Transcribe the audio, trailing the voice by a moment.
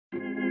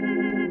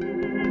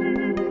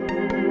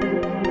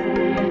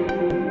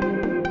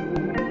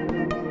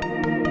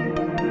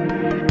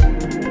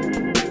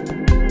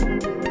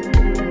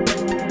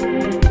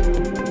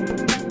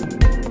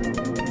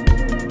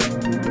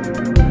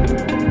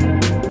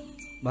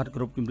បាទគ្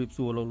រប់ជំរាប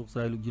សួរលោកស្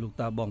រីលោកយាយលោក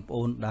តាបងប្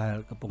អូនដែល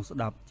កំពុងស្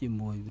ដាប់ជា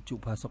មួយវិទ្យុ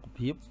ផាសុខ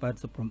ភាព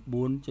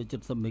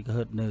 89.70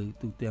 MHz នៅ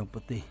ទូទាំងប្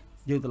រទេស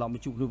យើងត្រឡប់ម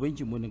កជួបគ្នាវិញ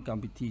ជាមួយនឹងកម្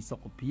មវិធីសុ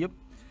ខភាព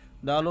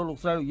ដែលលោក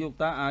ស្រីលោកយាយលោក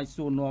តាអាច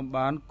សួរនាំ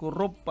បានគ្រ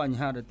ប់បញ្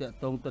ហាដែលទាក់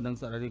ទងទៅនឹង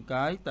សរីរាង្គ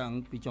កាយតាំង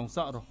ពីចុងស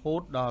ក់រហូ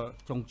តដល់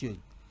ចុងជើង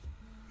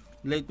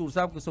លេខទូរ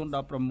ស័ព្ទគឺ 016 822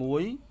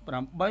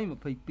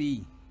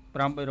 823 099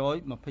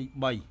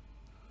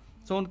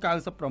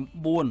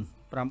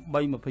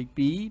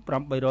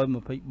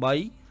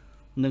 822 823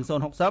 និង060 822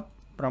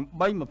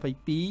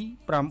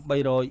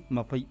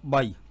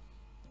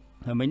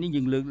 823ហើយមិញនេះ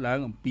យើងលើកឡើង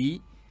អំពី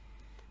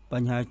ប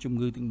ញ្ហាជំ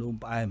ងឺទឹកនោម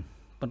ផ្អែម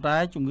ប៉ុន្តែ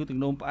ជំងឺទឹក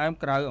នោមផ្អែម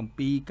ក្រៅអំ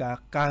ពីការ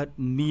កើត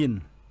មាន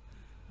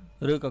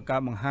ឬក៏ការ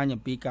បង្ហាញ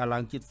អំពីការឡើ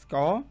ងជាតិស្ក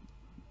រ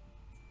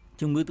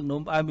ជំងឺទឹកនោ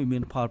មផ្អែមវាមា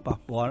នផលប៉ះ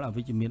ពាល់អ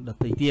វិជ្ជមានដ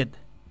ទៃទៀត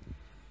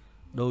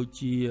ដូច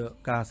ជា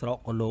ការស្រក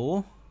គីឡូ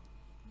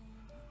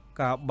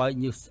ការបែក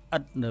ញើសស្អិ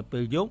តនៅពេ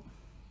លយប់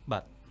បា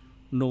ទ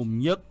នោម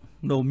ញឹក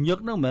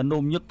ហ្នឹងមិនមែននោ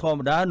មញឹកធម្ម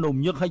តានោម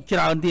ញឹកឲ្យច្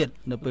រើនទៀត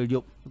នៅពេលយ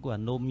ប់គា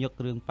ត់នោមញឹក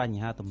រឿងបញ្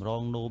ហាតម្រ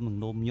ងនោមនិង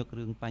នោមញឹក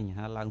រឿងបញ្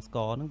ហាឡើងស្ក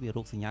រហ្នឹងវា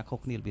រោគសញ្ញាខុស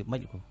គ្នារបៀបម៉េច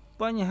គាត់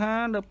បញ្ហា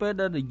នៅពេល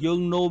ដែលយើង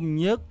នោម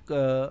ញឹក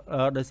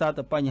ដោយសារ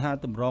តែបញ្ហា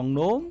តម្រង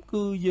នោម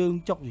គឺយើង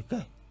ចុកចង្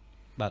កេះ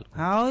បាទ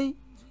ហើយ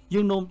យើ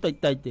ងនោមតិច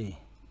ទេ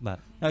បាទ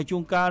ហើយជួ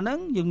នកាលហ្នឹង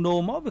យើងនោម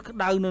មកវាក្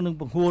តៅនៅនឹង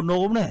បង្ហួរ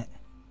នោមនេះ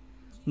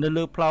នៅ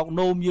លើផ្លោក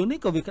នោមយើងនេះ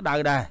ក៏វាក្តៅ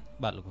ដែរ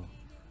បាទលោក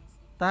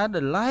តែដ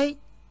ល់ឡែក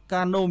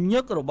ការនោម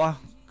ញឹករបស់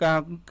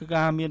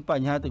ការមានប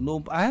ញ្ហាទឹកនោម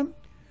ផ្អែម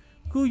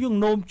គឺយើង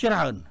នោមច្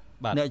រើន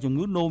អ្នកជំ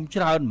ងឺនោម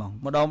ច្រើនហ្មង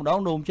ម្ដង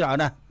នោមច្រើន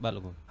ណាស់បាទលោ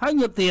កហើយ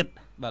ញឹកទៀត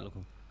បាទលោក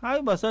ហើយ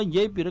បើសិននិ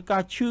យាយពីកា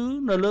រឈឺ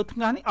នៅលើថ្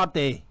ងៃនេះអត់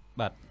ទេ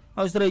បាទ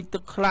ហើយស្រេកទឹ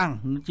កខ្លាំង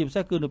ជាពិ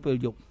សេសគឺនៅពេល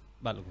យប់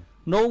បាទលោក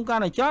នោមកា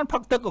ន់តែច្រើនផឹ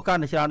កទឹកក៏កា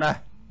ន់តែច្រើនដែរ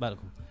បាទលោក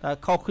តែ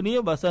ខុសគ្នា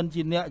បើសិន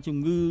ជាអ្នកជំ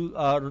ងឺ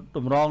ត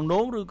ម្រងនោ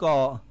មឬក៏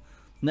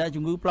អ្នក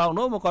ជំងឺផ្លោក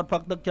នោមមកគាត់ផឹ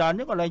កទឹកច្រើនហ្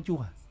នឹងក៏ឡើងជួស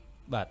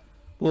បាទ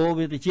ព្រោះ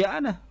វាត្រជាក់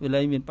ណាវាលែ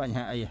ងមានបញ្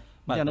ហាអី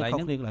បាទកន្លែង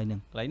ហ្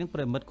នឹងប្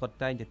រិមិត្តគាត់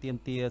តែងតែទៀម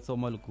ទាសូ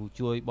មឲ្យលោកគ្រូ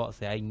ជួយបក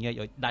ស្រាយញែក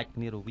ឲ្យដាច់គ្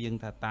នារវាង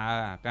ថាតើ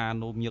អាការ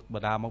នោមញឹកប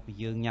ដាមកពី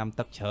យើងញ៉ាំ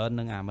ទឹកច្រើន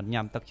និងអាមិន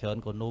ញ៉ាំទឹកច្រើន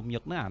ក៏នោមញឹ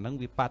កហ្នឹងអាហ្នឹង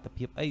វាបាតុ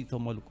ភិបអីសូ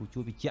មឲ្យលោកគ្រូជួ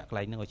យបញ្ជាក់កន្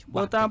លែងហ្នឹងឲ្យច្បាស់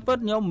បើតាមពិត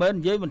ខ្ញុំមិនមែន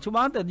និយាយមិនច្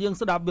បាស់តែយើង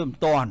ស្ដាប់វាមិន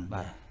តាន់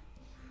បាទ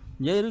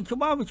និយាយរឿងច្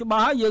បាស់វាច្បា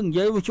ស់ហើយយើងនិ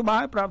យាយវាច្បា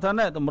ស់ប្រាប់ថា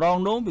ណែតម្រង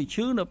នោមវា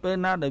ឈឺនៅពេល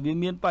ណាដែលវា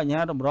មានបញ្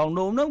ហាតម្រង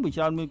នោមហ្នឹងវា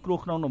ច្រើនមានគ្រោះ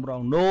ក្នុងតម្រ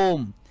ងនោម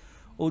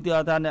ឧទាហ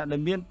រណ៍ថាអ្នកដែ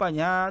លមានប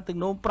ញ្ហាទឹក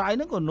នោមប្រៃហ្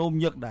នឹងក៏នោម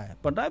ញឹកដែរ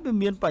ប៉ុន្តែវា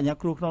មានបញ្ហា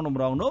គ្រោះក្នុងត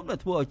ម្រងនោមដែល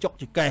ធ្វើឲ្យចុក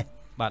ចង្កេះ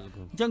បាទលោក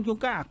អញ្ចឹងជួន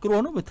កាលអាគ្រោះ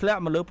ហ្នឹងវាធ្លាក់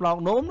មកលើផ្លោក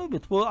នោមនេះវា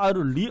ធ្វើឲ្យរ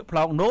លាកផ្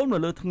លោកនោមនៅ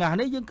លើថ្ងាស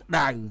នេះយើងក្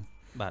តៅ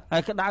បាទហើ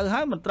យក្តៅហើ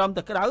យមិនត្រឹម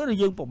តែក្តៅទេ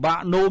យើងពិបាក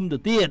នោមទៅ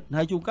ទៀត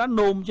ហើយជួនកាល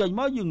នោមចេញ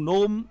មកយើង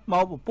នោមម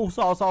កពពុះស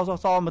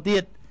មកទៀ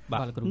តបា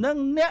ទនឹង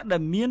អ្នកដែ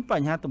លមានប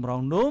ញ្ហាតម្រ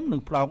ងនោមនិ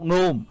ងផ្លោក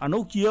នោមអា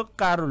នោះជា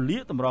ការរលា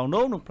កតម្រង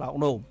នោមនិងផ្លោក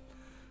នោម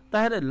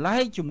តែដែលឡែ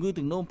កជំងឺ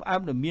ទឹកនោមផ្អែម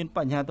ដែលមានប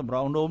ញ្ហាតម្រ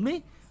ងនោមនេះ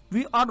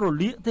វាអត់រ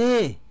លាកទេ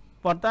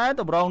ប៉ុន្តែ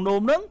តម្រងនោ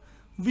មនឹង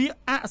វា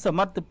អសម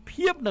ត្ថ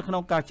ភាពនៅក្នុ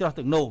ងការច្រោះ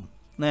ទឹកនោម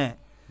ណែ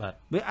បាទ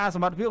វាអស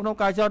មត្ថភាពក្នុង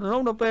ការច្រោះទឹកនោ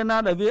មនៅពេលណា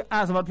ដែលវាអ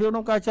សមត្ថភាពក្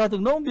នុងការច្រោះទឹ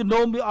កនោមវា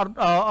នោមវាអត់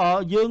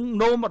យើង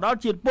នោមមកដល់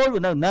ជាតិពុល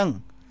វានៅហ្នឹង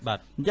បាទ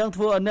អញ្ចឹង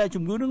ធ្វើឲ្យអ្នក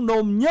ជំងឺនឹងនោ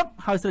មញឹក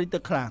ហើយស្រេកទឹ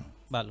កខ្លាំង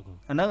បាទលោក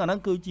អាហ្នឹង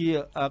គឺជា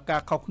កា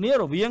រខុសគ្នា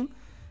រវាង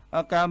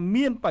ការ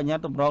មានបញ្ហា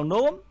តម្រង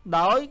នោម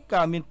ដោយ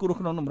ការមានគ្រោះ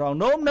ក្នុងតម្រង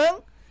នោមនិង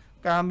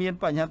ការមាន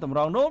បញ្ហាតម្រ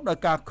ងនោមដោយ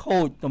ការខូ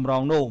ចតម្រ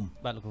ងនោម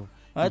បាទលោក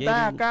ហើយតែ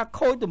ការ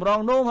ខូចតម្រង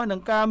នោមហើយនឹ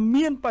ងការ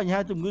មានបញ្ហា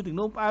ជំងឺទឹក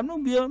នោមផ្អែមនោះ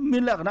វាមា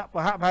នលក្ខណៈប្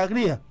រហាក់ប្រហែលគ្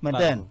នាមែន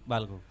ទេបា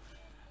ទលោក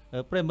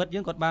ប្រិមិត្តយើ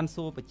ងគាត់បាន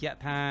សួរបញ្ជាក់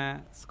ថា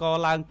ស្ករ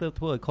ឡើងទៅ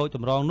ធ្វើឲ្យខូចត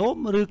ម្រងនោម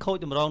ឬខូច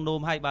តម្រងនោម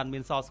ហើយបានមា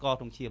នសល់ស្ករ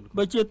ក្នុងឈាម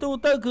បើជាទូ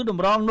ទៅគឺត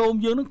ម្រងនោម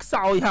យើងនឹងខ្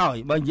សោយហើយ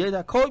បើនិយាយ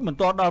ថាខូចមិន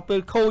ទាន់ដល់ពេល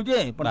ខូចទេ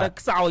ប៉ុន្តែ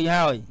ខ្សោយ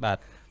ហើយបាទ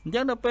អញ្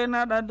ចឹងដល់ពេល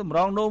ណាដែលតម្រ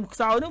ងនោមខ្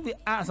សោយនោះវា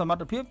អសម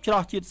ត្ថភាពច្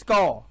រោះជាតិស្ក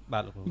របា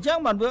ទលោកអញ្ចឹង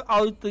បានវា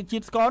ឲ្យទៅជា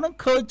តិស្ករហ្នឹង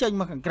ឃើញចេញ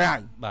មកខាងក្រៅ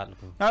បាទលោក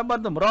ហើយបើ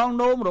តម្រង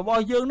នោមរប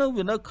ស់យើងនឹង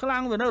វានៅខ្លាំ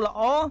ងវានៅល្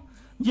អ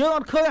យើងអ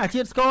ត់ឃើញអា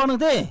ជាតិស្ករហ្នឹង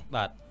ទេ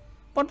បាទ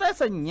ប៉ុន្តែ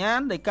សញ្ញាណ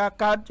នៃការ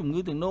កើតជំងឺ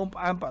ទឹកនោមផ្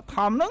អែមបឋ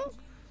មហ្នឹង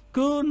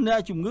គឺអ្នក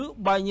ជំងឺ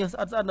បែកញើសស្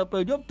អិតនៅពេ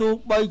លយប់ទោះ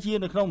បីជា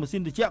នៅក្នុងម៉ាស៊ី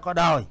នត្រជាក់ក៏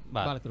ដោយ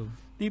បាទគ្រូ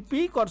ទី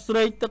2គាត់ស្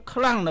រេកទឹក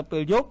ខ្លាំងនៅពេ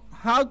លយប់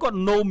ហើយគាត់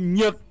នោម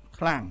ញឹក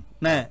ខ្លាំង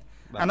ណែ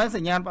អាហ្នឹងស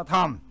ញ្ញាណបឋ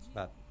ម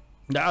បាទ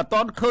ដែលអត់ត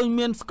ន់ឃើញ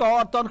មានស្ករ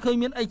អត់តន់ឃើញ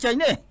មានអីចេញ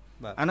ទេ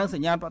អាហ្នឹងស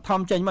ញ្ញាណបឋ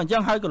មចេញមកអញ្ចឹ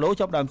ងហើយគីឡូ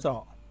ចាប់ដើមស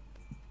ក់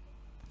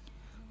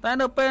តែ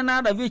នៅពេលណា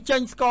ដែលវាចេ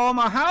ញស្ករ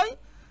មកហើយ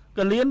ក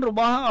លៀនរប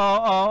ស់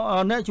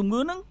អ្នកជំងឺ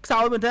ហ្នឹងខ្សោ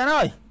យមែនទេ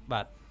ហើយ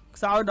បាទ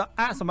ខ្សោយដល់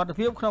អសមត្ថ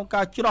ភាពក្នុង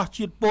ការច្រោះ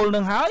ជាតិពុលនឹ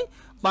ងហើយ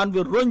បាន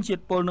វារុញជា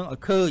តិពុលនឹងឲ្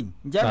យឃើញ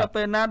អញ្ចឹងដល់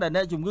ពេលណាដែល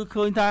អ្នកជំងឺ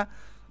ឃើញថា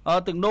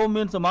ទឹកនោម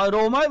មានសម័យ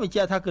រោមហើយបញ្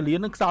ជាក់ថាកលៀន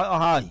នឹងខ្សោយអ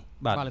ស់ហើយ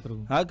បាទ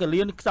ហើយក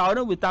លៀនខ្សោយ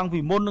នឹងវាតាំងពី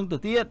មុននឹងទៅ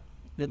ទៀត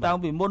វាតាំង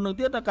ពីមុននឹង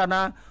ទៀតតែកាល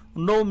ណា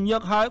នោមញឹ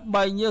កហើយ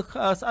បែកញើស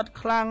ស្អិត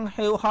ខ្លាំង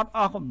ហេវហត់អ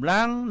ស់កម្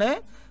លាំងណា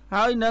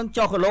ហើយនឹង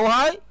ចុះគីឡូ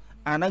ហើយ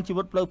អានឹងជី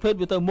វិតផ្លូវភេទ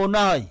វាទៅមុន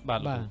ហើយបាទ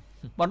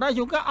ប៉ុន្តែ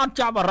ជួនកាលអត់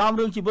ចាប់អារម្មណ៍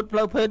រឿងជីវិតផ្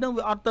លូវភេទហ្នឹង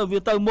វាអត់ទៅវា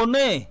ទៅមុន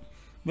ទេ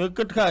វា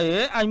គិតថា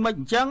អញមិន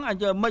អញ្ចឹងអ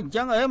ញមិនអញ្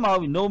ចឹងមក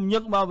វិនោមញឹ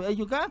កមកវាអី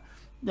ជួនកាល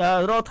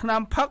រកថ្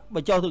នាំផឹកប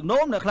ញ្ចុះទឹកនោ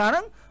មអ្នកខ្លះហ្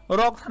នឹង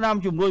រកថ្នាំ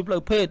ជំនួយផ្លូ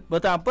វភេទបើ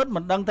តាមពិត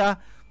មិនដឹងថា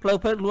ផ្លូវ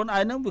ភេទខ្លួនឯ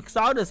ងហ្នឹងវាខ្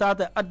សោយដោយសារ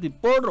តែឥទ្ធិ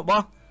ពលរប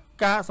ស់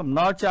ការសំណ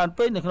ល់ច្រើន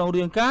ពេកនៅក្នុង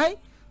រាងកាយ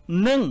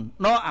និង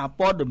ដល់អា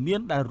ព័ត៌មាន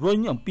ដែលរុញ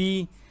អំពី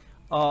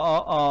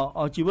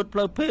ជីវិតផ្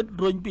លូវភេទ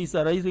រុញពី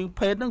សេរីរាង្គ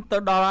ភេទហ្នឹងទៅ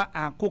ដល់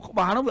អាខួរក្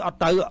បាលហ្នឹងវាអត់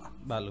ទៅ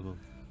បាទលោក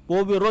ព្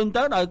រោះវារុញ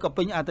ទៅដោយក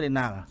ពេញអាដ្រេ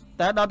ណាល់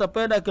តែដល់ទៅ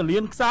ពេលដែលកលៀ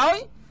នខ្សោយ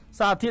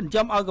សារធាតុចិញ្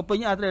ចឹមឲ្យកពេញ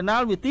អាដ្រេណា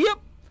ល់វាទាប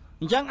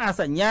អញ្ចឹងអា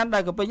សញ្ញាណដែ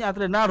លកពេញអា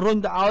ដ្រេណាល់រុញ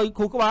ទៅឲ្យ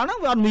ខួរក្បាលហ្នឹង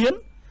វាអត់មាន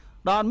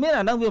ដល់អត់មាន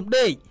អាហ្នឹងវាមិន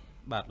ដេក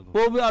បាទលោកព្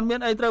រោះវាអត់មាន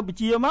អីត្រូវបញ្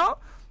ជាមក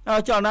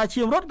ចលនា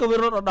ឈាមរត់ក៏វា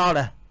រត់ដល់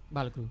ដែរ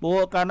បាទលោកព្រោះ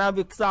កាលណា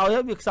វាខ្សោយហើ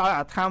យវាខ្សោយ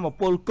អាធម្ម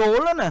ពលគោ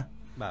លណា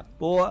បាទ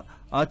ព្រោះ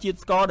ជាតិ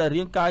ស្ករដែល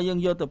រាងកាយយើង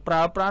យកទៅប្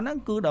រើប្រាស់ហ្នឹង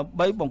គឺដើម្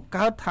បីបង្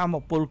កើតធម្ម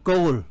ពល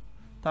គោល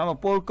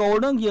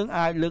ហ្នឹងយើង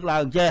អាចលើកឡើ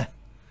ងចេះ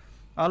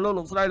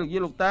លោកស្រីលោកយា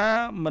យលោកតា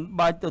មិន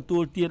បាច់ទទួ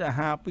លទានអា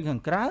ហារពីខា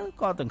ងក្រៅ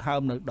ក៏ដង្ហើ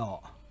មនៅដក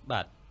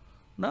បាទ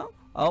ណា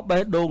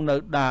បេះដូងនៅ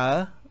ដើរ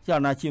ចល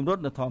នាឈាមរ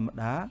ត់នៅធម្ម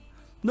តា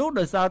នោះ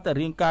ដោយសារតែ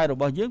រាងកាយរ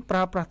បស់យើងប្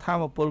រើប្រាស់ធ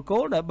ម្មពលគោ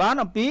លដែលបាន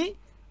អំពី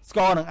ស្ក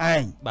រនឹងឯ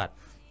ងបាទ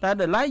តែ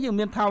ដល់ឡែកយើង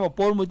មានធម្ម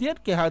ពលមួយទៀត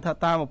គេហៅថា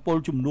ធម្មពល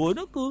ជំនួយ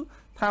នោះគឺ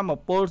ធម្ម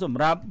ពលស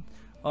ម្រាប់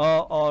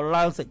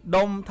ឡើងសាច់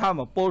ដុំធម្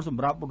មពលស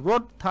ម្រាប់រ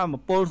ត់ធម្ម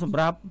ពលសម្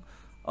រាប់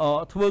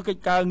ធ្វើកិច្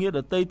ចការងារដ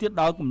ទៃទៀត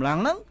ដោយកម្លាំង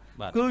ហ្នឹង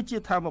គឺជា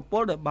ធម្មព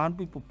លដែលបាន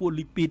ពីពពួក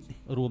លីពីត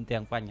រួម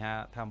ទាំងបញ្ហា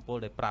ធម្មពល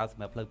ដែលប្រើស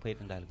ម្រាប់ផ្លូវភេទ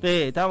ហ្នឹងដែរទេ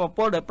ធម្មព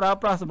លដែលប្រើ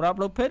ប្រាស់សម្រាប់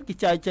ផ្លូវភេទគេ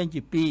ចែកចេញ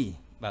ជាពីរ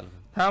បាទ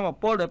ធម្ម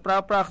ពលដែលប្រើ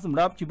ប្រាស់សម្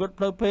រាប់ជីវិត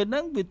ផ្លូវភេទហ្នឹ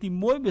ងវាទី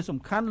1វាសំ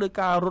ខាន់លើ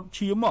ការរត់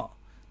ឈាម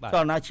ច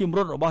លនាឈាមរ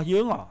ត់របស់យើ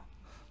ង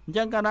អញ្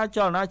ចឹងកាលណាច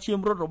លនាឈាម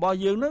រត់របស់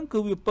យើងហ្នឹងគឺ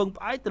វាពឹង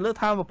ផ្អែកទៅលើ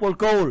ធម្មពល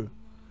គោល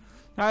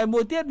ហើយមួ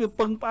យទៀតវា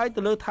ពឹងផ្អែក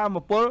ទៅលើធម្ម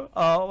ពល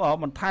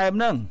បន្ថែម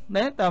ហ្នឹង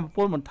ណាធម្មព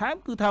លបន្ថែម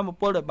គឺធម្ម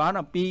ពលដែលបាន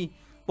អំពី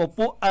ព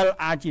ពួក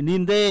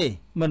L-arginine ទេ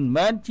មិន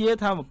មែនជា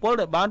ធម្មពល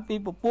ដែលបានពី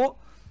ពពួក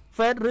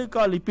fat ឬ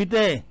ក៏ lipid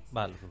ទេ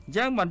បាទអញ្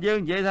ចឹងបានយើង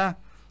និយាយថា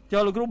ចូ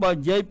លលោកគ្រូបើ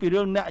និយាយពី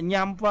រឿងអ្នក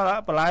ញ៉ាំប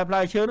ន្លែផ្លែ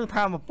ឈើនឹងធ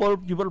ម្មពល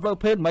ជីវិតផ្លូវ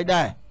ភេទមិន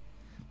ដែរ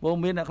បង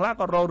មានអ្នកខ្លះ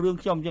ក៏រករឿង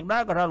ខ្ញុំអញ្ចឹងដែ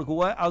រក៏ថាលោកគ្រូ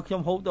ឲ្យខ្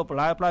ញុំហូបទៅបន្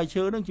លែផ្លែ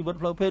ឈើនឹងជីវិត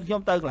ផ្លូវភេទខ្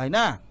ញុំទៅកន្លែង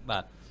ណាបា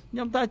ទខ្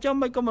ញុំថាចាំ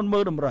មិនក៏មិនមើ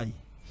លដំរី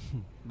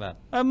បាទ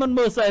ហើយមិន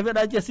មើលសេះវា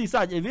ដែរជាស៊ី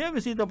សាច់អីវា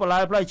ស៊ីទៅបន្លែ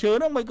ផ្លែឈើ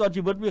ហ្នឹងមិនក៏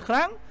ជីវិតវាខ្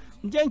លាំង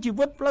អញ្ចឹងជី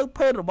វិតផ្លូវ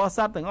ភេទរបស់ស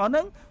ត្វទាំងអស់ហ្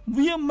នឹង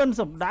វាមិន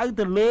សំដៅ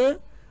ទៅលើ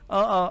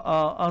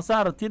សា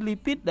រធាតុលី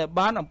ពីតដែល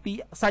បានអំពី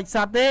សាច់ស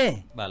ត្វទេ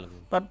បាទលោក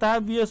ប៉ុន្តែ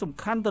វាសំ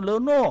ខាន់ទៅលើ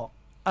នោះ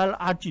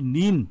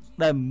L-arginine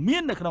ដែលមា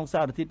ននៅក្នុង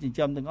សារធាតុចិញ្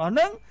ចឹមទាំងអស់ហ្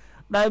នឹង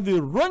ដែលវា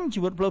រុញជី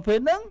វិតផ្លូវភេទ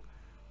ហ្នឹង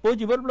ព្រោះ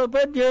ជីវិតផ្លូវ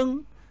ភេទយើង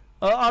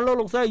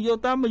លោកស្រីយក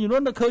តាមមួយចំនួ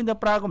នទៅឃើញថា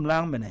ប្រើកម្លាំ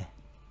ងមែនទេ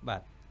បា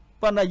ទ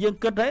ប៉ុន្តែយើង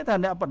គិតថា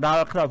អ្នកបដាល់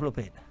ខ្សោយផ្លូវ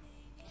ភេទ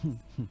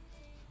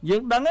យើ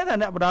ងដឹងថា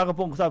អ្នកបដាល់កំ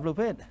ពុងខ្សោយផ្លូវ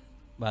ភេទ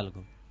បាទលោក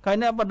ហើយ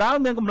អ្នកបដាល់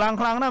មានកម្លាំង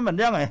ខ្លាំងណាស់មិនអ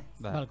ញ្ចឹងហ៎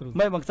បាទគ្រូ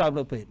មិនបង្ខ្សោយផ្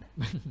លូវភេទ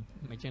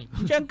មិនអញ្ចឹង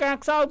អញ្ចឹងការ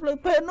ខ្សោយផ្លូវ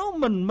ភេទនោះ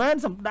មិនមែន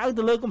សំដៅ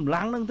ទៅលើកម្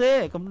លាំងហ្នឹងទេ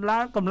កម្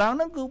លាំងហ្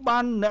នឹងគឺបា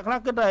នអ្នកខ្លះ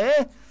គិតថា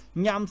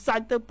ញ៉ាំសា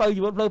ច់ទៅបើ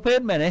ជីវិតផ្លូវភេទ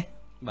មែនទេ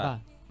បាទ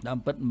តាម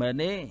ពិតមិនមែន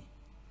ទេ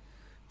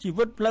ជី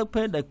វិតផ្លូវ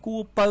ភេទដែលគួ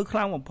របើខ្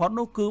លាំងបំផុត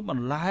នោះគឺប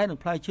ន្លែនិង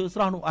ផ្លែឈើស្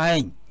រស់នោះឯ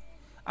ង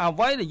អ្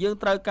វីដែលយើង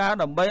ត្រូវការ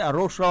ដើម្បីអ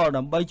រោស្រល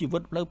ដើម្បីជីវិ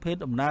តផ្លូវភេទ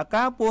ដំណើរ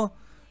ការពោះ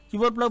ជី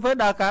វិតផ្លូវភេទ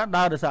ដើរ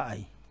ដោយសារអី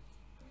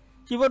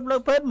ជីវិតផ្លូ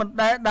វភេទមិន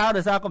ដែលដើរ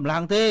ដោយសារកម្លាំ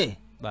ងទេ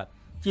បាទ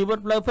ជីវិត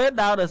ផ្លូវភេទ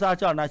ដើរដោយសារ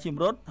ចលនាឈាម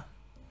រត់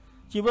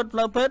ជីវិតផ្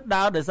លូវភេទ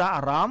ដើរដោយសារ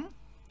អារម្មណ៍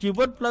ជី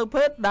វិតផ្លូវ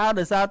ភេទដើរ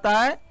ដោយសារតែ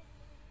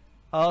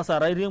ស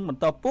រីរាង្គប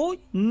ន្តពូជ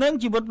និង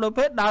ជីវិតផ្លូវ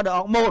ភេទដើរដោយ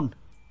អរម៉ូន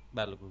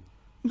បាទលោកគ្រូ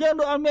យើង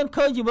ដូចអត់មាន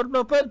ឃើញជីវិតផ្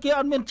លូវភេទគេ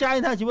អត់មានចែង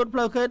ថាជីវិតផ្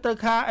លូវភេទត្រូវ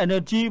ការ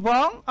energy ផ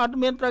ងអត់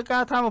មានត្រូវកា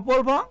រធម៌ពល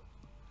ផង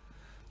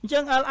អញ្ចឹ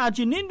ង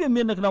L-arginine វា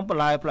មាននៅក្នុងប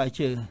ន្លែផ្លែ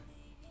ឈើ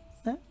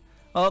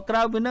ណាក្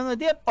រៅពីហ្នឹងទៅ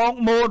ទៀតអរ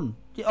ម៉ូន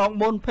ជាអរ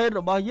ម៉ូនភេទ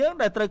របស់យើង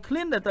ដែលត្រូវ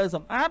clean ដែលត្រូវស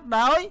ម្អាត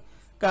ដោយ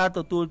ការទ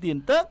ទួលទាន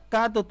ទឹក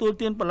ការទទួល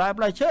ទានបន្លែ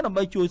ផ្លែឈើដើម្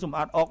បីជួយសម្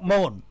អាតអរ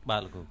ម៉ូនបា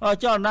ទលោកគ្រូ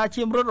ចលនា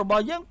ឈាមរត់រប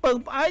ស់យើងពឹង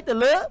ផ្អែកទៅ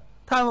លើ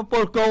ធម៌ព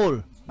លគោល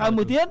ហើយ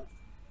មួយទៀត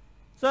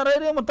សរី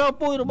រាង្គបន្ត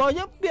ពូជរបស់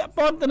យើងពាក់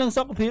ព័ន្ធទៅនឹង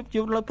សុខភាពជី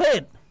វិតផ្លូវភេទ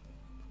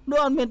នោះ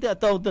អត់មានតក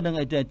តងទៅនឹង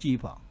energy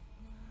ផង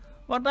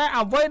ប៉ុន្តែ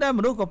អ្វីដែលម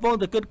នុស្សកំពុង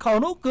តែគិតខុស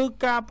នោះគឺ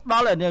ការផ្ដ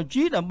ល់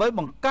energy ដើម្បី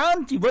បង្កើន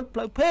ជីវិតផ្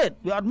លូវភេទ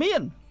វាអត់មា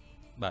ន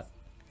បាទ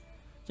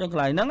ចឹងក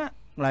ន្លែងហ្នឹ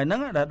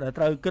ងដែល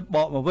ត្រូវគិតប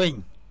កមកវិញ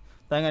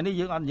តែថ្ងៃនេះ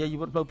យើងអត់និយាយជី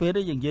វិតផ្លូវភេទ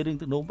ទេយើងនិយាយរឿង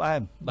ទឹកនោមផ្អែ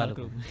មបាទលោក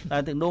គ្រូតែ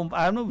ទឹកនោមផ្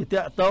អែមនោះវាត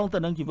កតងទៅ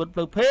នឹងជីវិតផ្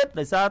លូវភេទ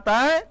ដោយសារ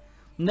តែ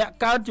អ្នក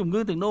កើតជំងឺ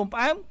ទឹកនោមផ្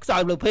អែមខ្សោ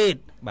យផ្លូវភេទ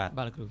បាទ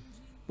បាទលោកគ្រូ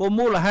ព្រោះ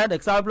មូលហេតុដែ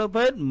លខ្សោយផ្លូវ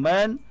ភេទមិន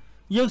មែន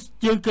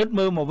យើងគិត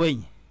មើលមកវិញ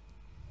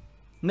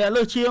អ្នក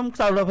លើសឈាមខ្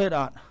សោយផ្លូវភេទ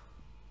អត់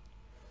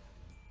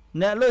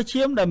អ្នកលើស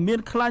ឈាមដែលមាន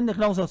ខ្លាញ់នៅ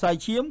ក្នុងសរសៃ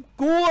ឈាម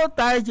គួរ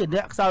តែជាអ្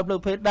នកខ្សោយផ្លូវ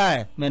ភេទដែរ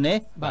មែនទេ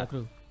បាទគ្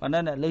រូប៉ុន្តែ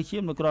អ្នកលើសឈា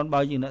មនៅក្រនបើ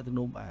ជាងអ្នកទឹក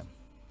នោមផ្អែម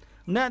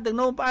អ្នកទឹក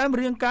នោមផ្អែម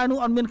រាងកាយនោះ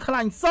អត់មានខ្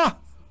លាញ់សោះ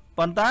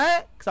ប៉ុន្តែ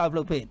ខ្សោយផ្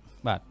លូវភេទ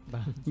បាទ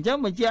អញ្ចឹង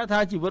បញ្ជាក់ថា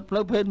ជីវិតផ្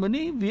លូវភេទមួយ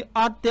នេះវា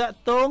អត់តាក់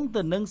ទង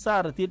ទៅនឹងសា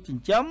រធាតុចិ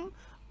ញ្ចឹម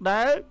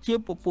ដែលជា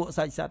ពពួក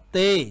សាច់សត្វ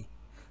ទេ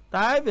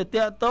តែវា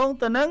តាក់ទង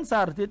ទៅនឹង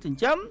សារធាតុចិញ្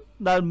ចឹម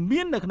ដែល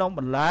មាននៅក្នុងប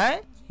ន្លែ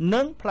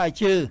និងផ្លែ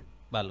ឈើ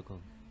បាទលោកគ្រូ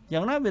អ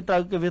យ៉ាងណាវាត្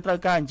រូវ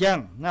ការអញ្ចឹង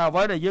ណាអ្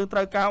វីដែលយើងត្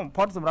រូវការបំ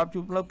ផុតសម្រាប់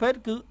ជំងឺផ្លូវភេទ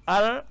គឺ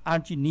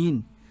L-arginine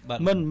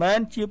មិនមែន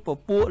ជាព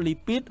ពួកលី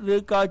ពីតឬ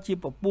ក៏ជា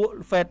ពពួក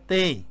fat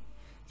ទេ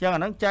អញ្ចឹងអា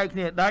ហ្នឹងចែកគ្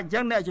នាដាច់អញ្ចឹ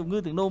ងអ្នកជំងឺ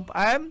ទឹកនោមផ្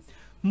អែម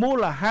មូ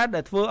លហេតុ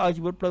ដែលធ្វើឲ្យ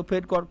ជីវិតផ្លូវភេ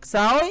ទគាត់ខ្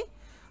សោយ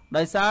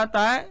ដោយសារ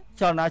តែ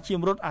ចលនាឈាម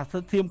រត់អា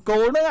ធិមគោ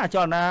លហ្នឹងអាច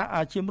លនា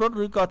ឈាមរត់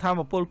ឬក៏ធម្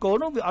មពលគោល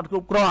ហ្នឹងវាអត់គ្រ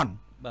ប់គ្រាន់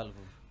បាទ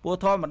ព្រោះ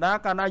ធម្មតា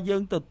កាលណាយើ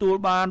ងទទួល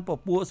បានព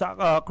ពួក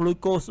ក្លូ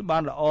កូសបា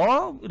នល្អ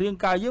រាង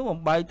កាយយើងបំ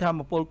បែកធម្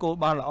មពលគោល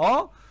បានល្អ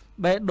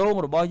បេះដូង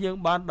របស់យើង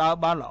បានដើរ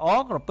បានល្អ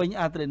ក្រពេញ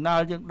អាដ្រេណា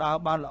ល់យើងដើរ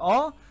បានល្អ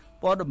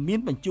ព័ត៌មាន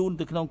បញ្ជូន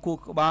ទៅក្នុងខួរ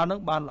ក្បាលហ្នឹង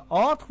បានល្អ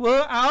ធ្វើ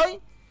ឲ្យ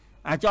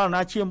អាចល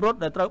នាឈាមរត់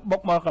ដែលត្រូវបុ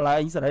កមកកន្លែ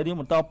ងសរីរាង្គ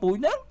បន្តពូជ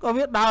ហ្នឹងក៏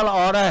វាដើរល្អ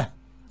ដែរ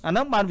អាហ្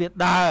នឹងបានវា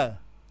ដើរ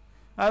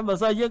ហើយបើ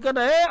សិនយើងគិត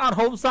ថាអត់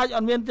ហូបសាច់អ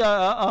ត់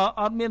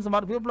មានសម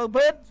ត្ថភាពផ្លូវ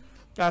ភេទ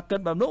ការគិត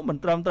បែបនោះមិន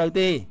ត្រឹមត្រូវ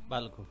ទេបា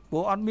ទលោកគ្រូព្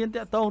រោះអត់មាន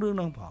តាក់ទងរឿង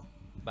ហ្នឹងផង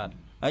បាទ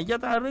ហើយយ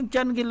ល់ថារឿង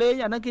ចិនគេលេង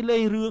អាហ្នឹងគេលេ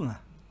ងរឿង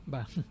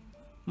បាទ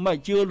មិន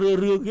ជឿលើ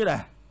រឿងគេដែ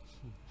រ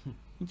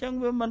អញ្ចឹង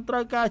វាមិនត្រូ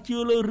វការជឿ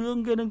លើរឿង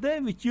គេនឹងទេ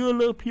វាជឿ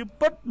លើភាព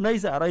ពិតនៃ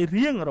សរី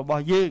រាង្គរប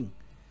ស់យើង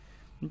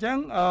អញ្ចឹង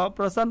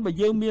ប្រសិនបើ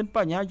យើងមានប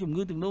ញ្ហាជំ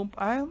ងឺទឹកនោម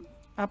ផ្អែម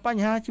អាប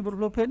ញ្ហាជីវិត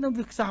ផ្លូវភេទហ្នឹង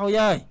វាខ្សោយ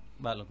ហើយ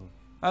បាទលោកគ្រូ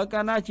ហើយកា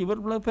លណាជីវិត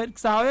ផ្លូវភេទ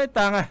ខ្សោយហើយ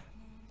តាំងហើយ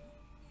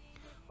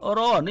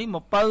រកនេះម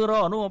កបើរ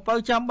កនោះមកបើ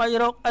ចាំបាច់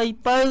រកអី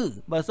បើ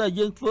បើសិន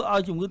យើងធ្វើឲ្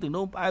យជំងឺទឹក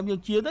នោមផ្អែមយើង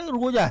ជាទៅ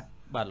រួចហើយ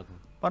បាទលោកគ្រូ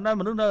ប៉ុន្តែ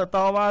មនុស្សនៅត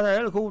វ៉ាតែ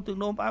លោកគ្រូទឹក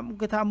នោមផ្អែម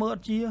គេថាមើលអ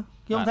ត់ជា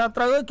ខ្ញុំថា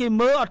ត្រូវគេ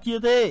មើលអត់ជា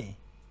ទេ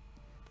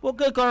ពួក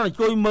គេគាត់តែ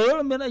ជួយមើល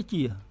មានអី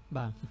ជា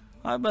បាទ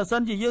ហើយបើសិ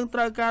នជាយើងត្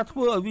រូវការធ្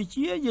វើឲ្យវា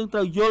ជាយើងត្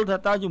រូវយល់ថា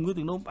តើជំងឺ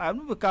ទឹកនោមផ្អែម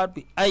នោះវាកើត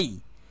ពីអី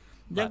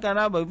អញ្ចឹងកាល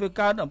ណាបើវា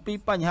កើតអំពី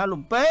បញ្ហា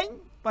លំពេង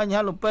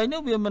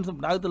នេះវាមិនសំ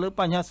ដៅទៅលើ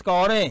បញ្ហាស្ក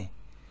រទេ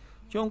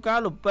ជួនកាល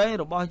លំពេង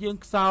របស់យើង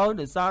ខ្សោយ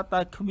ដោយសារតែ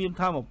គ្មាន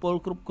ធម្មពល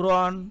គ្រប់គ្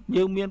រាន់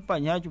យើងមានប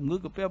ញ្ហាជំងឺ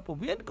កាពះពោះ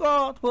វៀនក៏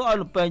ធ្វើឲ្យ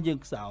លំពេងយើង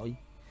ខ្សោយ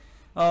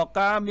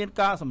ការមាន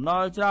ការសំណ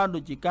ល់ច្រើនដូ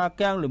ចជាការ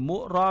កាំងលមួ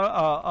ករល់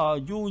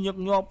យូរញឹក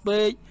ញាប់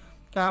ពេក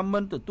ការមិ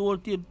នទទួល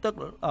ទានទឹក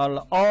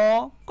ល្អ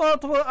ក៏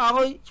ធ្វើ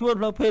ឲ្យឈួត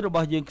ផ្លូវភេទរប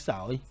ស់យើងខ្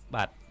សោយ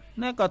បាទ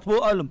ណាក៏ធ្វើ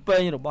ឲ្យលំពេ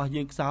ងរបស់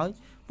យើងខ្សោយ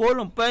ពល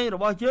លំពេងរ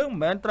បស់យើងមិន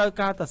មែនត្រូវ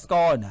ការតែស្ក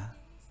រណា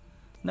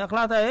អ្នកខ្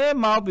លះថា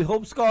មកពីហូ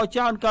បស្ករច្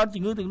រើនកើត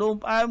ជំងឺទឹកនោម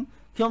ផ្អែម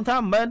ខ្ញុំថា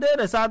មិនមែនទេ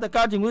ដោយសារតែ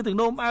កើតជំងឺទឹក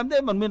នោមផ្អែមទេ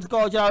มันមានស្ក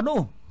រច្រើននោះ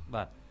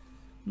បាទ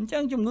អញ្ចឹ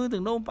ងជំងឺទឹ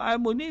កនោមផ្អែម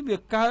មួយនេះវា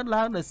កើត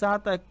ឡើងដោយសារ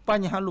តែប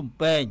ញ្ហាលំ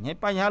ពេងហើយ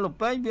បញ្ហាលំ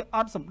ពេងវាអ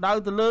ត់សំដៅ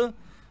ទៅលើ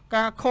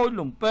ការខូច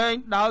លំពេង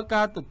ដោយ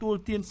ការទទួល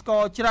ទានស្ក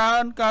រច្រើ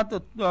នការ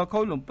ខូ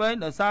ចលំពេង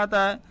ដោយសារ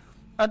តែ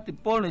ឥទ្ធិ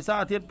ពលនៃសា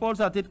រធាតុពុល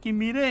សារធាតុគី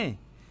មីទេ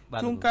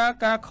ជួនកាល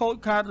ការខូច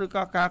ខាតឬ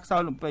ក៏ការខ្សោ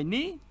យលំពេង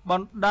នេះប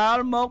ណ្ដាល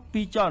មក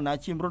ពីចលនា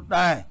ឈាមរត់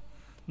ដែរ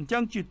អញ្ចឹ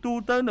ងជាទូ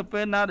ទៅនៅ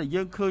ពេលណាដែល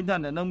យើងឃើញថា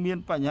អ្នកនឹងមាន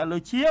បញ្ហាលើ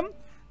ឈាម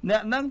អ្ន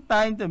កនឹង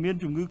តែងតែមាន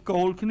ជំងឺ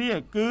គោលគ្នា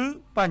គឺ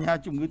បញ្ហា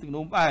ជំងឺទឹក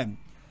នោមផ្អែម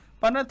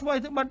ប៉ុន្តែថ្មី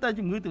ត្បិតតែ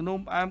ជំងឺទឹកនោម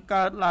ផ្អែម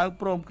កើតឡើង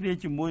ព្រមគ្នា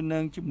ជាមួយនឹ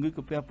ងជំងឺ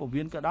កាពះពោះ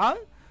វៀនក៏ដោយ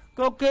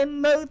ក៏គេ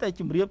នៅតែ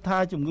ជម្រាបថា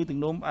ជំងឺទឹក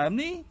នោមផ្អែម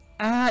នេះ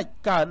អាច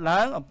កើត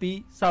ឡើងអំពី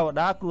សាវ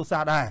តាគ្រួសា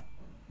រដែរ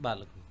បាទ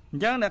លោកអ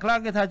ញ្ចឹងអ្នកខ្លះ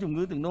គេថាជំ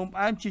ងឺទឹកនោមផ្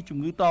អែមជាជំ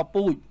ងឺត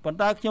ពូជប៉ុន្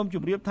តែខ្ញុំជ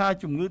ម្រាបថា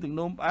ជំងឺទឹក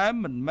នោមផ្អែម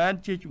មិនមែន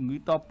ជាជំងឺ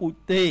តពូជ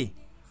ទេ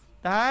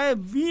តែ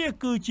វា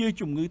គឺជា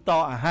ជំងឺត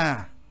អាហារ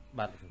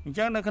បាទអញ្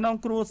ចឹងនៅក្នុង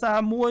គ្រួសារ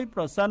មួយ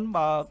ប្រសិន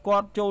បើគា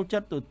ត់ចូលចិ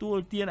ត្តទទួល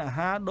ទានអា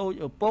ហារដោយ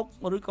ឪពុក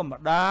ឬក៏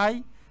ម្ដាយ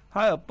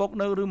ហើយឪពុក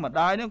នៅឬម្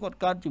ដាយហ្នឹងគាត់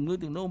កើតជំងឺ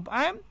ទឹកនោមផ្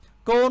អែម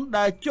កូន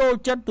ដែលចូល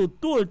ចិត្តទ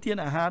ទួលទាន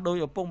អាហារដោយ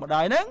ឪពុកម្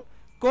ដាយហ្នឹង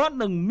គាត់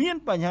នឹងមាន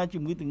បញ្ហា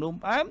ជំងឺទឹកនោម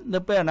ផ្អែមនៅ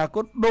ពេលអនាគ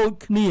តដូច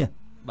គ្នា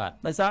បាទ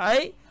ដោយសារអី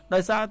ដោ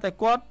យសារតែ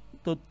គាត់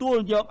ទទួល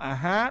យកអា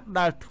ហារ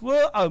ដែលធ្វើ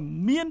ឲ្យ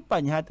មានប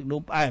ញ្ហាទឹកនោ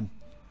មផ្អែម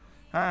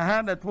អាហា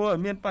រដែលធ្វើឲ្យ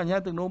មានបញ្ហា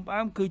ទឹកនោមផ្អែ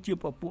មគឺជា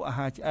ពពួកអា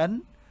ហារឆ្អិន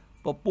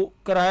ពពួក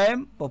ក្រែម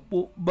ពពួ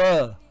កប៊ឺ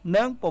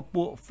និងព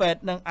ពួក fat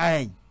នឹងឯ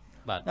ង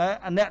បាទហើយ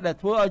អ្នកដែល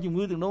ធ្វើឲ្យជំ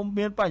ងឺទឹកនោម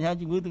មានបញ្ហា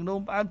ជំងឺទឹកនោម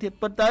ផ្អែមទៀត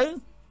ពិតទៅ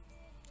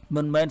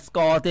មិនមែនស្ក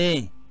រទេ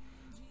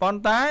ប៉ុ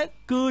ន្តែ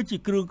គឺជា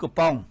គ្រឿងកំ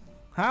ប៉ុង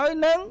ហើយ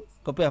នឹង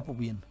កាពះពោះ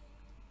វៀន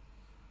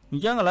អ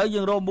ញ្ចឹងឥឡូវយើ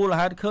ងរកមូល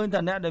ហេតុឃើញថា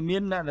អ្នកដែ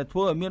លធ្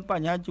វើឲ្យមានប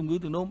ញ្ហាជំងឺ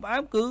ទឹកនោមផ្អែ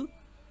មគឺ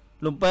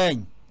លំពេង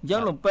អញ្ចឹ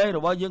ងលំពេងរ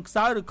បស់យើងខ្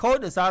សោយឬខូច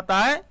ដោយសារ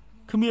តែ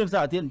គ្មាន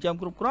សារធាតុចិញ្ចឹម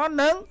គ្រប់គ្រាន់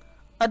និង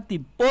ឥទ្ធិ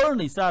ពល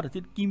នៃសារធា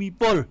តុគីមី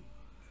ពុល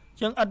អ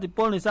ញ្ចឹងឥទ្ធិព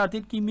លនៃសារធា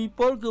តុគីមី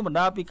ពុលគឺបណ្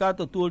ដាលពីការ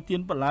ទទួលទា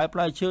នបន្លែផ្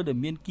លែឈើដែល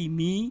មានគី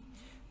មី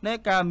នៃ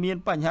ការមាន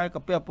បញ្ហា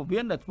កាពះពោះវៀ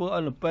នដែលធ្វើឲ្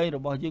យលំពេងរ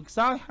បស់យើងខ្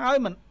សោយហើយ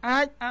มันអា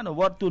ចអនុ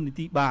វត្តទូនី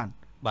តិបាន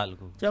បាទលោក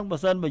គ្រូអញ្ចឹងបើ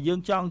សិនបើយើង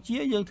ចង់ជា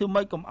យើងធ្វើ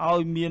ម៉េចកុំឲ្យ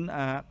មាន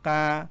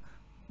ការ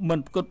មិន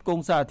ផ្គត់ផ្គ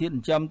ង់សារធាតុចិ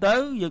ញ្ចឹមទៅ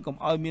យើងកុំ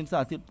ឲ្យមានសា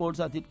រធាតុពុល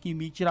សារធាតុគី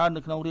មីច្រើន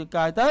នៅក្នុងរាង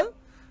កាយទៅ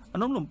អា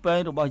នោះលំពេង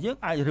របស់យើង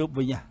អាចរើប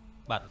វិញ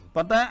បាទ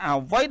ប៉ុន្តែ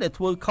អ្វីដែល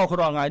ធ្វើខុស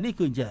រាល់ថ្ងៃនេះ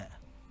គឺចេះ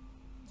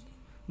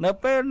នៅ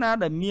ពេលណា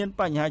ដែលមាន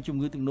បញ្ហាជំ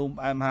ងឺទឹកនោម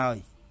ផ្អែមហើយ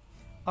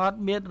អត់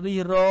មានរិះ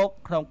រោគ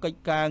ក្នុងកិច្ច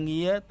ការ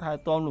ងារថែ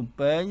ទាំលំ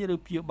ពេងឬ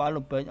ព្យាបាល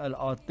លំពេងឲ្យ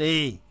ល្អទេ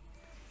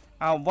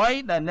អ្វី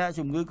ដែលអ្នក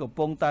ជំងឺកំ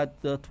ពុងតែ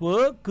ធ្វើ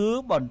គឺ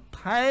បន្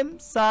ថែម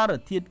សារ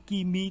ធាតុគី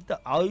មីទៅ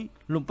ឲ្យ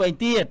លំពេង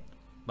ទៀត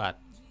បាទ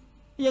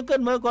យើងគិត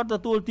មើលគាត់ទ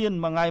ទួលទាន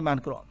មួយថ្ងៃបាន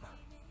គ្រាប់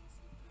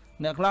អ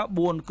អ្នកខ្លះ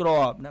4គ្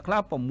រាប់អ្នកខ្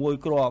លះ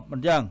6គ្រាប់មិ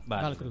នចឹង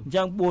អញ្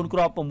ចឹង4គ្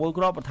រាប់6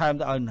គ្រាប់បន្ថែម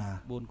ទៅឲ្យណា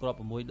4គ្រាប់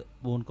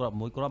6គ្រាប់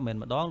6គ្រាប់មិន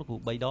មែនម្ដងលោកគ្រូ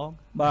3ដង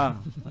បាទ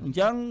អញ្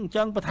ចឹ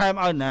ងបន្ថែម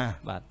ឲ្យណា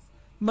បាទ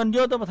មិនយ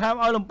កទៅបន្ថែម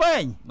ឲ្យលំពេ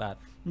ងបាទ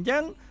អញ្ចឹ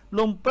ង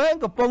លំពេង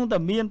កំពុងតែ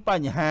មានប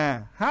ញ្ហា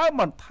ហើយ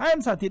បន្ថែម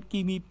សារធាតុគី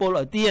មីពុល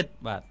ឲ្យទៀត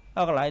បាទ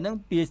ហើយកន្លែងហ្នឹង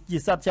ជា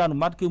សត្វចានុ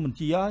មត្តគឺមិន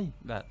ជាហើយ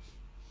បាទ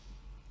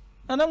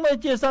អាហ្នឹងមិន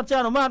ជាសត្វចា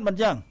នុមត្តមិន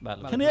ចឹង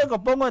គ្នា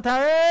កំពុងថា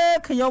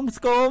ខ្ញុំ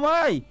ស្គម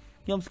ហើយ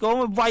ខ្ញុំស្គម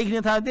វាយគ្នា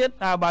ថែមទៀត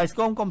បាយស្គ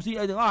មកុំស៊ី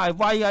អីទាំងអស់ឲ្យ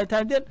វាយឲ្យថែ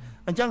មទៀត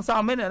អញ្ចឹងស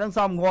មមែនអាហ្នឹងស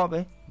មងាប់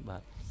ទេបា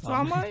ទស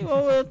មហើយ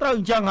ត្រូវ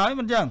អញ្ចឹងហើយ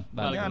មិនចឹង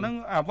អាហ្នឹង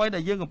អ្វីដែ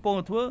លយើងកំពុង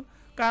ធ្វើ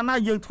កាលណា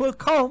យើងធ្វើ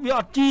ខុសវា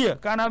អត់ជា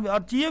កាលណាវាអ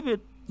ត់ជាវា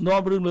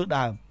នាំរឿងលើ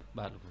ដើម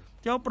បាទ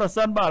ចុះប្រ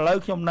សិនបើឥឡូវ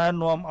ខ្ញុំណែ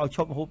នាំឲ្យឈ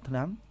ប់ហូបថ្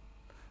នាំ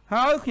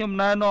ហើយខ្ញុំ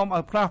ណែនាំឲ្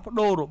យផ្លាស់ប្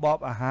ដូររបប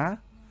អាហារ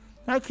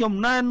ហើយខ្ញុំ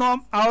ណែនាំ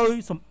ឲ្យ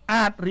សម្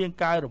អាតរាង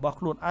កាយរបស់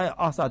ខ្លួនឯង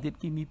អស់សារធាតុ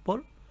គីមីពុល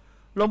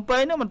លំពេ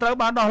ងនោះមិនត្រូវ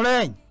បានដោះលែ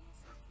ង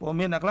ព្រោះ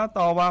មានអ្នកខ្លះត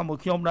វ៉ាមួយ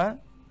ខ្ញុំដែរ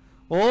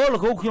អូលោក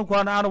គ្រូខ្ញុំគ្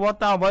រាន់តែអនុវត្ត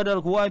តាមអ្វីដែល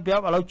លោកគ្រូឲ្យប្រា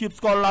ប់ឥឡូវជាតិ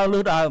ស្ករឡើងលើ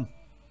សដើម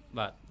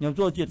បាទខ្ញុំ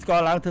សួរជាតិស្ករ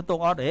ឡើងធ្វើទុក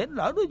អត់ទេ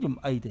ឡើងដូចខ្ញុំ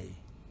អីទេ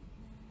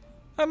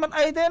ហើយមិន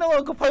អីទេនោះ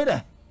ក៏ភ័យដែ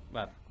រ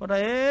បាទគាត់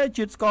ថា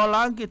ជាតិស្ករ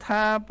ឡើងគេ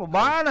ថាពិ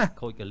បាកណា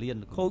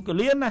ខូចក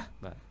លៀនណា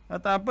បា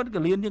ទតាមពិតក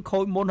លៀនយើងខូ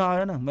ចមុនហើយ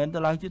ណាមិនមែនទៅ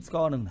ឡើងជាតិស្ក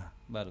រនឹងណា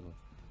បាទ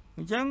អ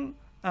ញ្ចឹង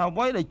អ្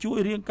វីដែលជួយ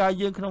រាងកាយ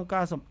យើងក្នុង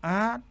ការសម្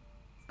អាត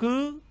គឺ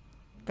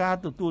ការ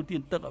ទទួលទា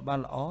នទឹកឲ្យបាន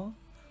ល្អ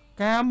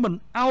ការមិន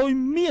ឲ្យ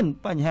មាន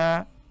បញ្ហា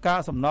ការ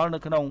សំណល់នៅ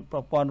ក្នុងប្រ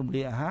ព័ន្ធរំ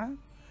លាយអាហារ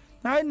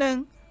ហើយនឹង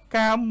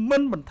ការមិ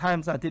នបន្ថែម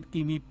សារធាតុ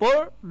គីមីពុល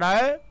ដែ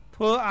ល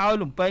ធ្វើឲ្យ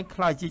លំពេងខ្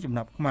លាយជាចំ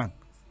ណាប់ខ្មាំង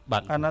បា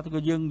ទអានោះគឺ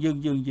យើ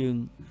ង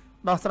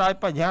ដោះស្រាយ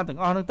បញ្ហាទាំង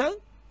អស់ហ្នឹងទៅ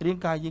រាង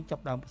កាយយើងចា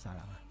ប់ដើមប្រសើរ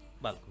ឡើង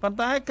បាទប៉ុន្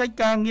តែកិច្ច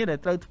ការងារដែល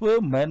ត្រូវធ្វើ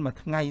មិនមែនមួយ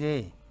ថ្ងៃទេ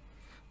មិន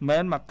មែ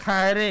នមួយ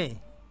ខែទេ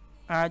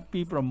អាចពី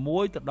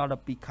6ទៅដល់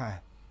12ខែ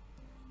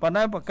ប៉ុន្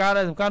តែប្រការ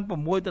ដែលសំខាន់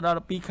6ទៅដល់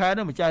12ខែ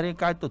នេះម្ចាស់រាង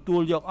កាយទទួ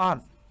លយកអ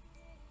ត់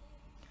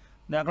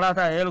អ្នកខ្លះ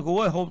ថាលោកគ្រូ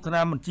ឲ្យហូបថ្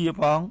នាំមិនជា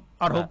ផង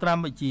អត់ហូបថ្នាំ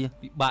មិនជា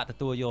ពិបាកទ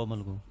ទួលយកមក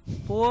លោកគ្រូ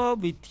ព្រោះ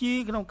វិធី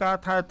ក្នុងការ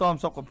ថែទាំ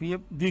សុខភាព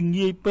វា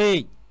ងាយពេក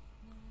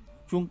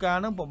ជួនកាល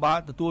ហ្នឹងពិបាក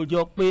ទទួលយ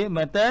កពេក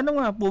មែនតើហ្នឹង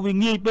ព្រោះវា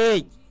ងាយពេក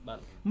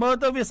មើល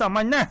ទៅវាសាម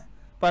ញ្ញណាស់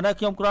ប៉ុន្តែ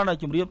ខ្ញុំគ្រាន់តែ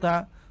ជម្រាបថា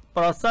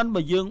ប្រសិន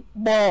បើយើង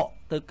បក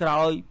ទៅក្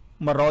រោយ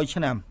100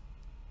ឆ្នាំ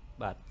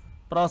បាទ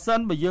ប្រសិន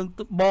បើយើង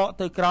បក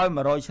ទៅក្រោយ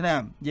100ឆ្នាំ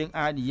យើង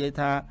អាចនិយាយ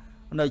ថា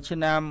នៅឆ្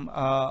នាំ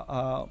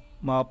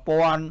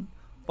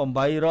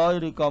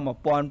1800ឬក៏1918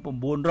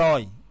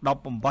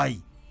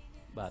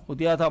បាទឧ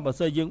ទាហរណ៍ថាបើ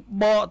សិនយើង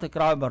បកទៅ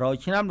ក្រោយ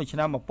100ឆ្នាំនៅឆ្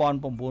នាំ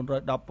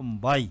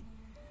1918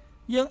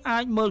យើងអា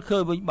ចមើលឃើ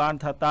ញវិញបាន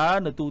ថាតើ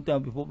នៅទូទាំង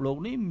ពិភពលោក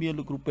នេះមាន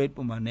លោកគ្រូពេទ្យ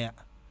ប្រមាណអ្នក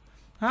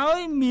ហើយ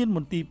មានម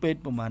ន្ទីរពេទ្យ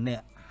ប្រមាណអ្ន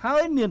កហើ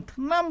យមាន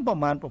ថ្នាំប្រ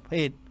មាណប្រ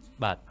ភេទ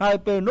បាទហើយ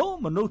ពេលនោះ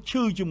មនុស្ស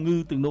ឈឺជំងឺ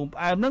ទឹកនោមផ្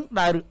អែមនឹង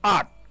ដែរឬអ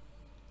ត់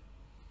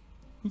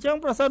អញ្ចឹង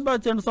ប្រសិនបើ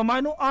ជនសម័យ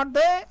នោះអត់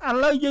ទេឥ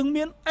ឡូវយើង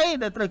មានអី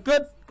ដែលត្រូវគិ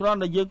តគ្រាន់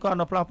តែយើងគ្រាន់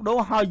តែផ្លាស់ប្ដូរ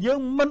ហើយយើង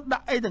មិនដា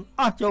ក់អីទាំង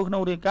អស់ចូលក្នុ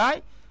ងរាងកាយ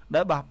ដែ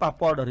លប៉ះ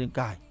ពាល់ដល់រាង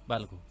កាយបាទ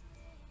លោកគ្រូ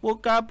ពួក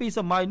កាលពីស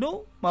ម័យនោះ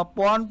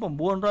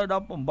1918ដូច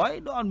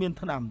អត់មាន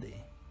ថ្នាំទេ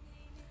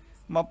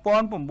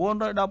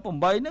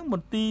1918ហ្នឹងម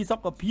ន្ទីរសុ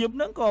ខភាព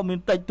ហ្នឹងក៏មាន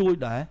តិចតួច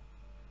ដែរ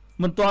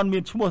មិនទាន់មា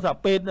នឈ្មោះថា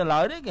ពេទ្យនៅឡើ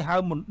យទេគេហៅ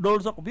មណ្ឌល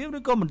សុខភាពឬ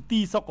ក៏មន្ទី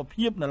រសុខ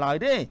ភាពនៅឡើយ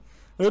ទេ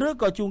ឬ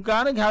ក៏ជួនកា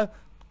លហ្នឹងគេហៅ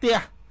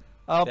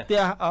ផ្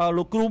ទះ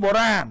លោកគ្រូបុ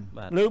រាណ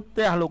ឬផ្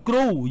ទះលោកគ្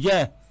រូ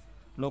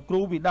លោកគ្រូ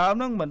ពីដើម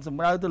ហ្នឹងមិនស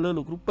ម្ដៅទៅលើ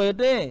លោកគ្រូពេទ្យ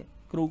ទេ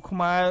គ្រូខ្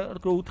មែរ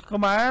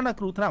ណា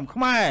គ្រូថ្នាំខ្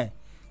មែរ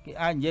គេ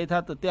អាចនិយាយថា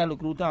ទៅផ្ទះលោក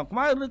គ្រូថ្នាំខ្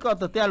មែរឬក៏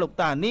ទៅផ្ទះលោក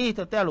តានេះ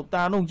ទៅផ្ទះលោក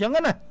តានោះអញ្ចឹង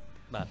ណា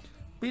បាទ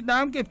ពីដើ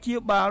មគេព្យា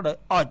បាលដោយ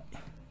អុច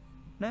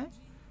ណា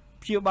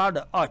ព្យាបាល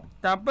ដោយអុច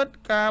តាមពិត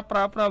ការប្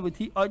រើប្រាស់វិ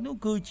ធីអុចនោះ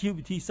គឺជា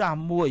វិធីសាស្ត្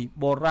រមួយ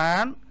បុរា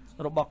ណ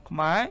របស់ខ្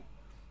មែរ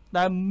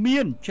ដែលមា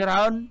នច្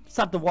រើនស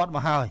តវត្សម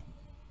កហើយ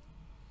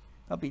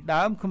ពី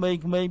ដើមក្មេង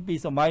ៗពី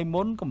សម័យ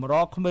មុនកម្រ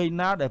ក្មេង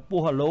ណាដែល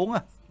ពោះអាឡង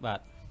បាទ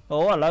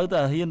អូឥឡូវតែ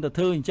ហ៊ានទៅ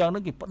ធ្វើអញ្ចឹងហ្នឹ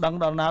ងគេប្តឹង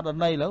ដល់ណាដល់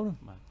ណីឥឡូវ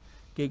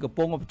គេកំ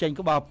ពុងបញ្ចេញ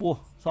ក្បាលពោះ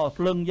សក់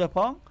ភ្លឹងចេះផ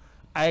ង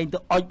ឯងទៅ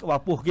អុចក្បាល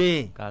ពោះគេ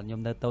កាលខ្ញុំ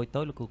នៅតូច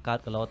លោកគ្រូកើត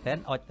គីឡូតែន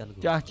អុចតែលោកគ្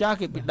រូចាស់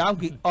គេពីដើម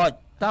គេអុច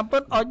តាមពិ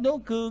តអុចនោះ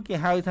គឺគេ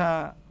ហៅថា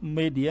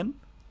median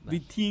វិ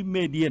ធី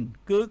median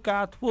គឺកា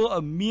រធ្វើ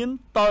ឲ្យមាន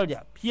តល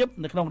យៈភាព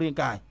នៅក្នុងរាង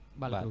កាយ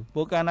បាទព្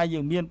រោះកាលណាយើ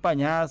ងមានប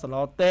ញ្ហាសឡ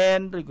តែន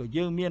ឬក៏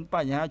យើងមានប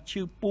ញ្ហា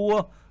ឈឺពោះ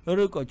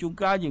ឬក៏ជួន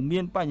កាលយើងមា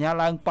នបញ្ហា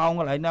ឡើងប៉ោង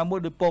កន្លែងណាមួយ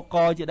ដូចពកក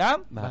ជាដើម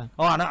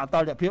អូអានោះអត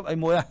លយៈភាពអី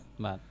មួយ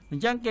បាទអ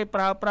ញ្ចឹងគេប្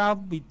រើប្រាស់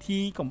វិធី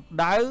កម្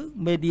ដៅ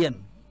median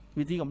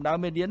វិធីកម្ដៅ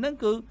median ហ្នឹង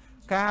គឺ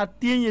ការ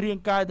ទាញរាង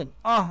កាយទាំង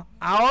អស់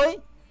ឲ្យ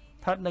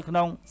ស្ថិតនៅក្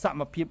នុងស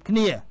មភាពគ្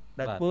នា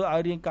ដែលធ្វើឲ្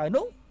យរាងកាយ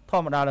នោះធ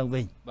ម្មតាឡើង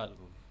វិញបាទ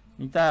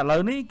អញ្ចឹងឥឡូ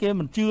វនេះគេ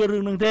មិនជឿរឿ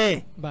ងហ្នឹងទេ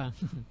បាទ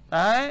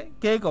តែ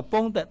គេកំពុ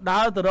ងតែ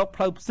ដើរទៅរក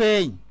ផ្លូវផ្សេ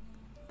ង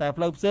តែ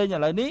ផ្លូវផ្សេងឥ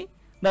ឡូវនេះ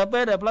ដល់ពេ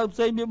លដែលផ្លូវផ្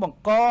សេងមានបង្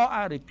កអ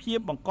រិភាព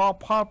បង្ក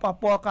ផលប៉ះ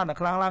ពាល់កាន់តែ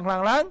ខ្លាំង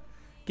ឡើង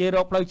គេរ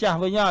កផ្លូវចាស់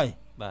វិញហើយ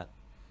បាទ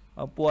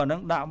ពួកហ្នឹង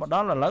ដាក់មកដ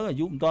ល់ឥឡូវអា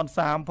យុមិនទាន់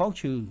30ផង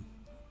ឈឺ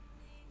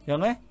ចឹង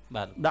ហ៎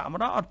ដាក់ម្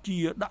ដងអត់ជា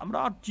ដាក់ម្ដ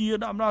ងអត់ជា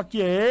ដាក់ម្ដង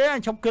ជាអ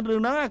ញឈប់គិតរឿ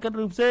ងហ្នឹងគិត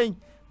រឿងផ្សេង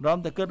រំ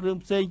តែគិតរឿង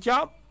ផ្សេងច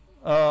ប់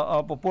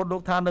ប្រពន្ធលោ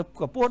កថានៅ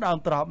កពោះដើម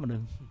ត្រប់មនុ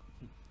ស្ស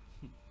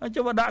អញ្ចឹ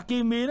ងបើដាក់គី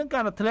មីហ្នឹងកា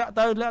ន់តែធ្លាក់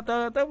ទៅ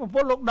ប្រព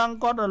ន្ធលោកដឹង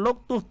គាត់ទៅលោក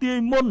ទោះទាយ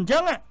មុនអញ្ចឹ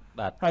ង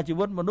ហើយជី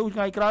វិតមនុស្សថ្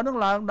ងៃក្រោយហ្នឹង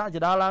ឡើងដាក់ច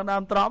ដាឡើងដើ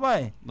មត្រប់ហើ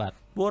យ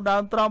ពោះដើ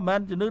មត្រប់មិន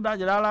មែនជំនឿដាក់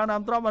ចដាឡើងដើ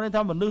មត្រប់បាន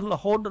ថាមនុស្សរ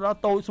ហូតដល់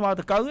តូចស្មើ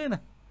តកៅឯណា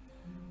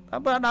តែ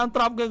បើដើម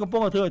ត្រប់គេកំពុ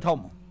ងតែធ្វើឲ្យធំ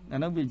អា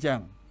ហ្នឹងវាអញ្ចឹង